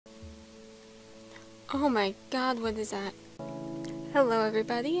Oh my god, what is that? Hello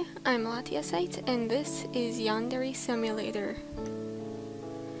everybody, I'm Latiasite, and this is Yandere Simulator.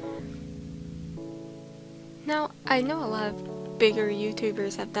 Now, I know a lot of bigger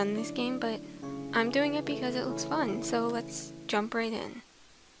YouTubers have done this game, but I'm doing it because it looks fun, so let's jump right in.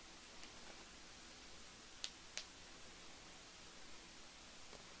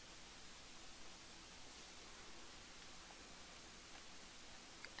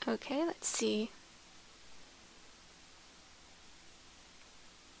 Okay, let's see.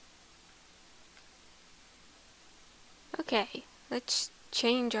 Okay, let's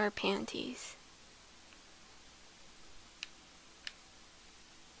change our panties.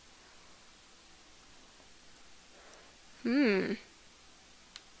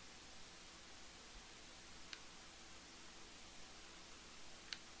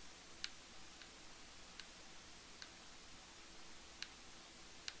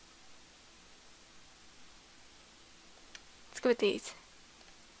 Let's go with these.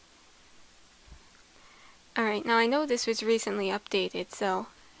 Alright, now I know this was recently updated, so...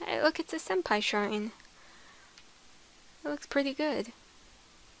 Hey, look, it's a SENPAI shrine. It looks pretty good.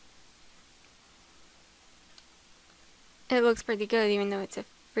 It looks pretty good, even though it's a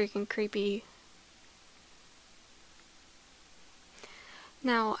freaking creepy...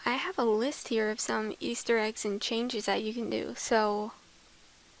 Now, I have a list here of some Easter eggs and changes that you can do, so...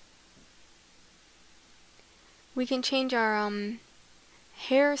 We can change our,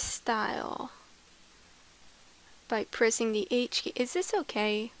 hairstyle by pressing the H key. Is this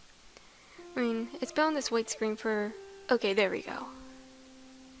okay? I mean, it's been on this white screen for... Okay, there we go.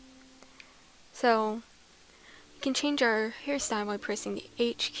 So, we can change our hairstyle by pressing the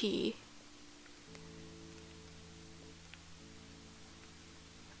H key.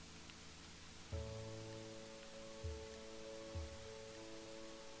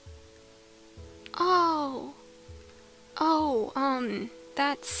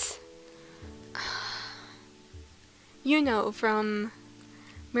 That's... You know, from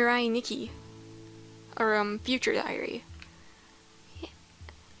Mirai Nikki, or, Future Diary. Yeah.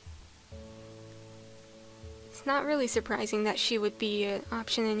 It's not really surprising that she would be an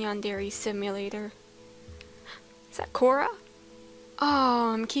option in Yandere Simulator. Is that Korra?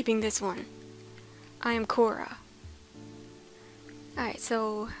 Oh, I'm keeping this one. I am Korra. Alright,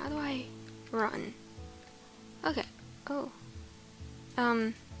 so how do I run? Okay. Oh.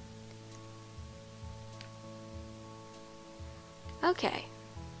 Okay.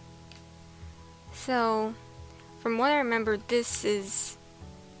 So, from what I remember, this is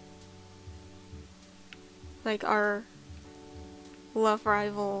like our love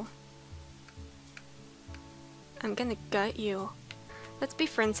rival. I'm gonna gut you. Let's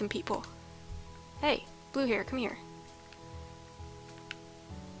befriend some people. Hey, blue hair, come here.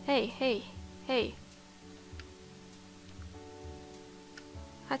 Hey, hey, hey.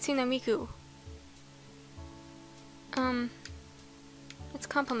 Hatsune Miku. Let's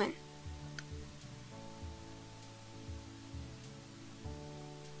compliment.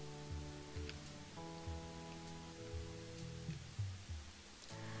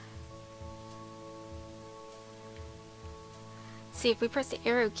 See, if we press the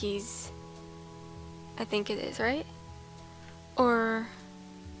arrow keys, I think it is, right? Or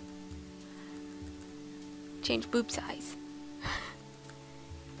change boob size.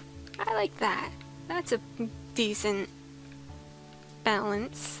 I like that. That's a decent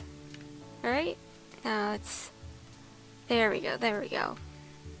balance. Alright? Now it's... There we go, there we go.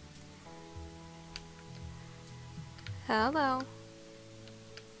 Hello.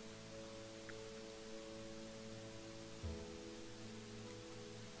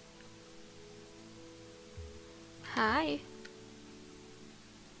 Hi.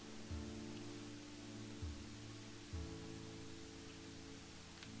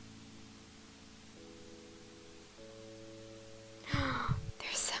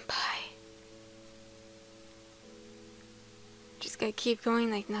 There's Senpai. Just gotta keep going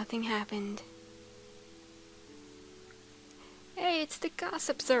like nothing happened. Hey, it's the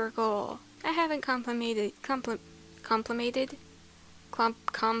gossip circle. I haven't complimented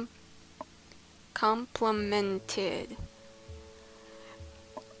complimented.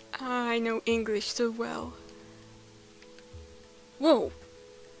 I know English so well. Whoa!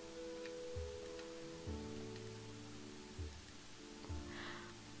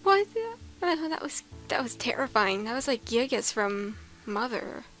 What? That was terrifying. That was like Gigas from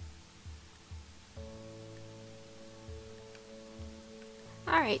Mother.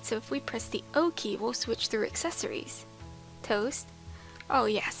 Alright, so if we press the O key, we'll switch through accessories. Toast. Oh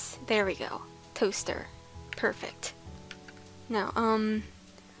yes, there we go. Toaster. Perfect. Now,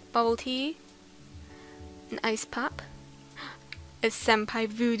 bubble tea. An ice pop. A senpai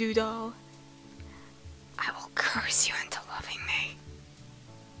voodoo doll. I will curse you into loving me.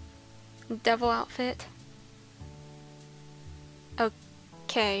 Devil outfit.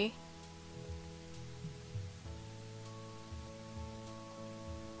 Okay.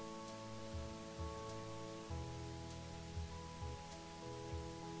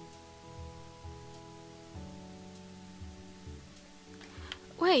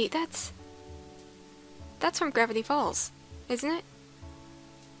 Wait, that's from Gravity Falls, isn't it?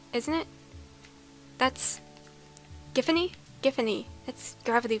 Isn't it? That's Giffany? Giffany. It's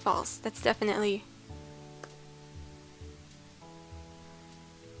Gravity Falls. That's definitely...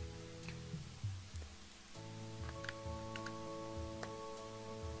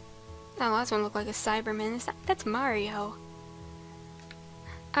 That last one looked like a Cyberman. That's Mario.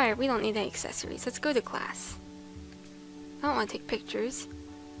 Alright, we don't need any accessories. Let's go to class. I don't want to take pictures.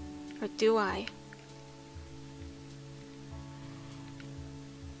 Or do I?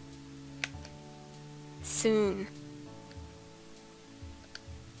 Soon.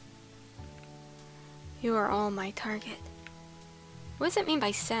 You are all my target. What does it mean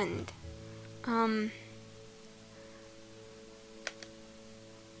by send?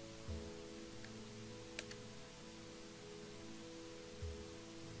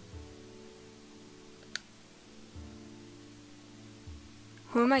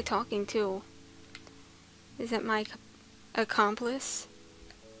 Who am I talking to? Is it my accomplice?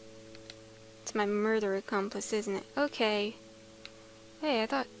 It's my murder accomplice, isn't it? Okay. Hey, I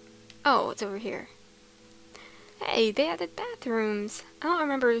thought... Oh, it's over here. Hey, they added bathrooms. I don't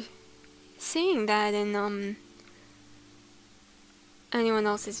remember seeing that in, anyone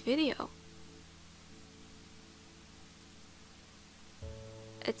else's video.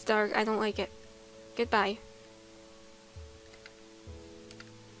 It's dark. I don't like it. Goodbye.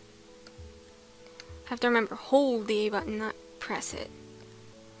 Have to remember, hold the A button, not press it.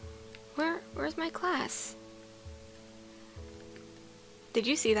 Where's my class? Did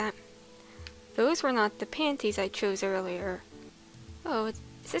you see that? Those were not the panties I chose earlier. Oh, is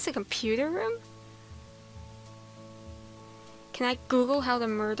this a computer room? Can I Google how to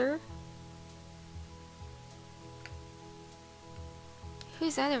murder?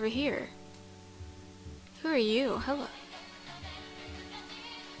 Who's that over here? Who are you? Hello.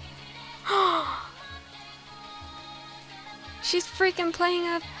 She's freaking playing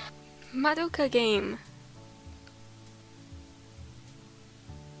a Madoka game.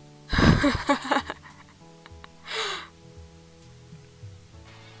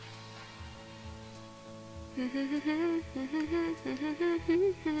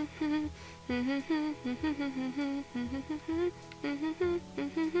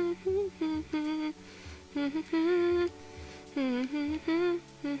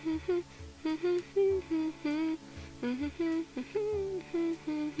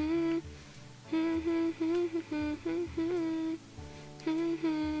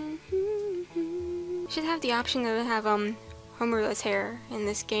 Should have the option to have Homura's hair in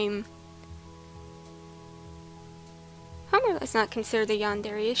this game. Homura's not considered a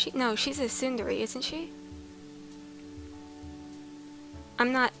yandere, is she? No, she's a tsundere, isn't she?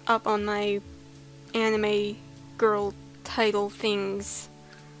 I'm not up on my anime girl title things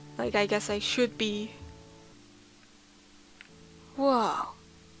like I guess I should be. Whoa.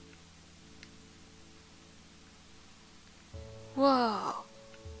 Whoa.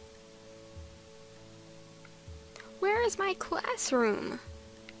 Where is my classroom?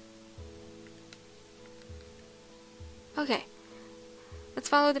 Okay. Let's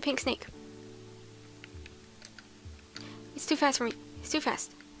follow the pink snake. It's too fast for me. It's too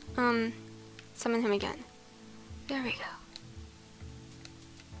fast. Summon him again. There we go.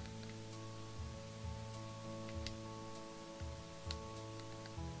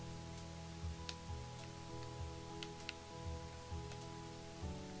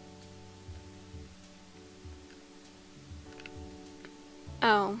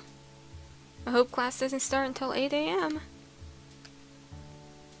 Oh. I hope class doesn't start until 8 AM.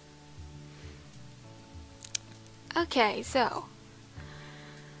 Okay, so.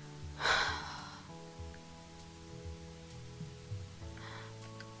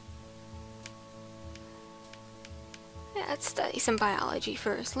 Yeah, let's study some biology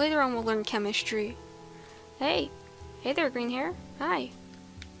first. Later on we'll learn chemistry. Hey. Hey there, green hair. Hi.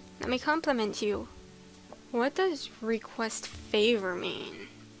 Let me compliment you. What does request favor mean?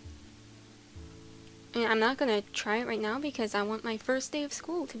 And I'm not gonna try it right now because I want my first day of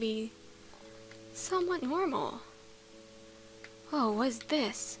school to be somewhat normal. Oh, what's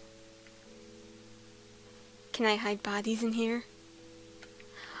this? Can I hide bodies in here?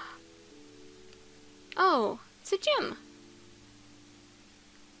 Oh, Oh, it's a gym.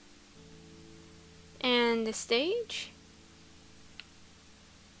 And the stage?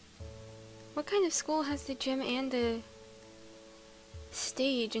 What kind of school has the gym and the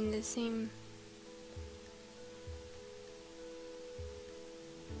stage in the same...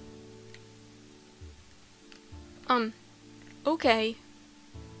 Okay.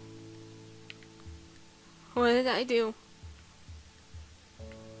 What did I do?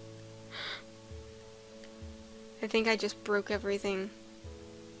 I think I just broke everything.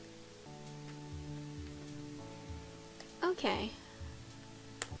 Okay.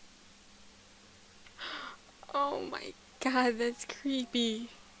 Oh my god, that's creepy.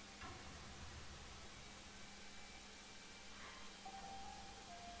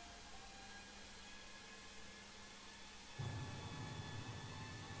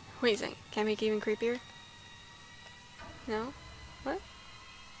 Wait a second, can I make it even creepier? No? What?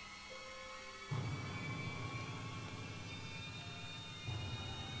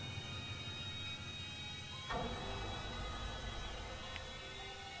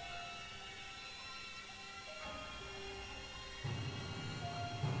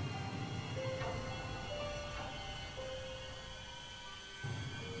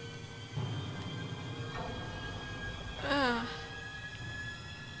 Ugh.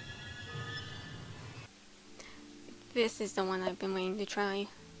 This is the one I've been waiting to try.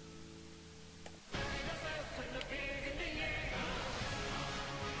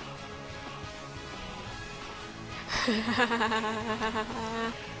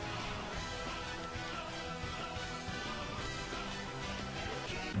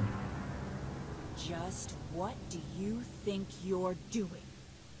 Just what do you think you're doing?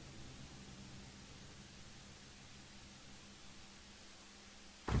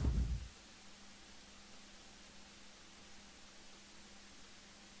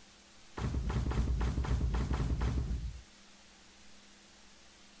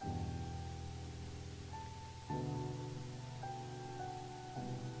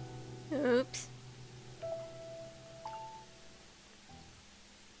 Oops.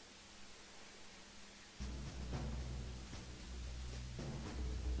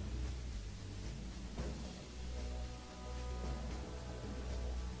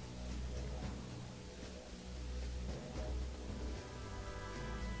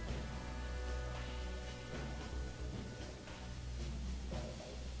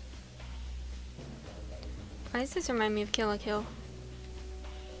 Why does this remind me of Kill la Kill?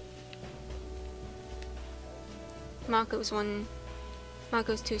 Mako's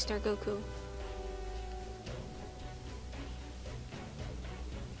 2-star Goku.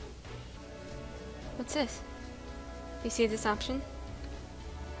 What's this? You see this option?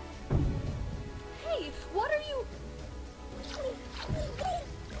 Hey, what are you...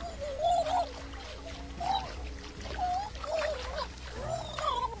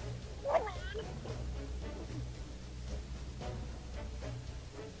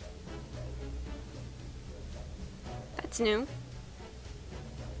 That's new.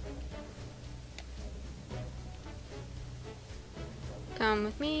 Come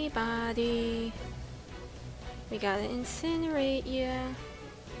with me, body. We gotta incinerate ya.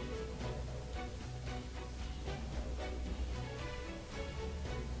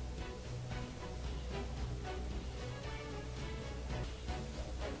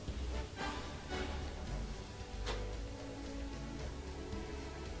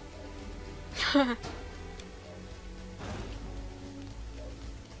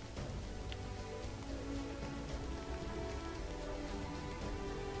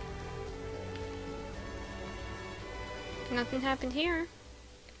 Nothing happened here.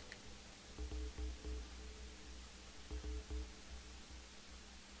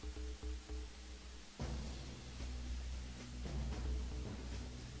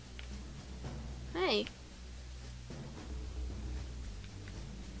 Hey.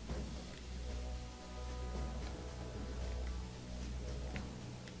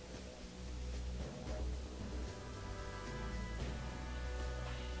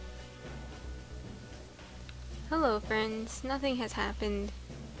 Hello, friends. Nothing has happened.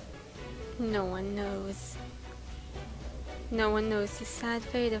 No one knows. No one knows the sad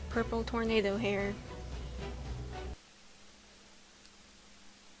fate of purple tornado hair.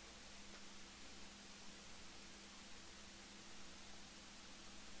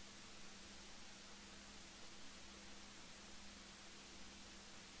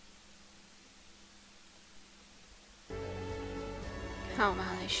 How about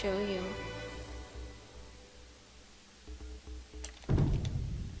I show you?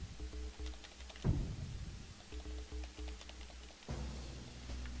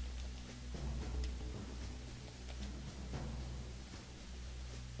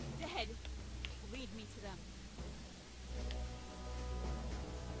 me to them.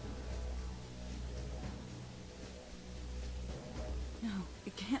 No,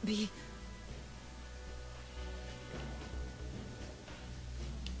 it can't be.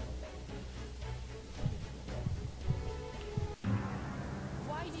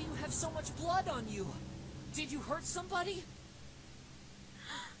 Why do you have so much blood on you? Did you hurt somebody?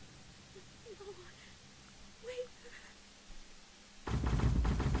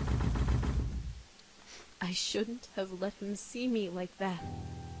 I shouldn't have let him see me like that.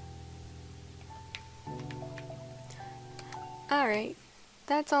 Alright,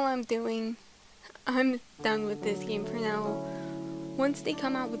 that's all I'm doing. I'm done with this game for now. Once they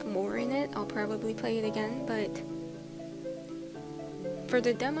come out with more in it, I'll probably play it again, but for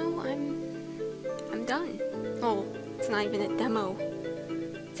the demo, I'm done. Oh, it's not even a demo.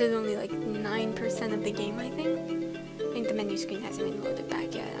 It says only like 9% of the game, I think. I think the menu screen hasn't been loaded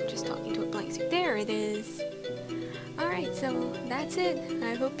back yet. I'm just talking to a blank screen. There it is. Alright, so that's it.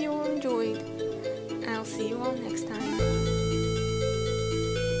 I hope you all enjoyed. I'll see you all next time.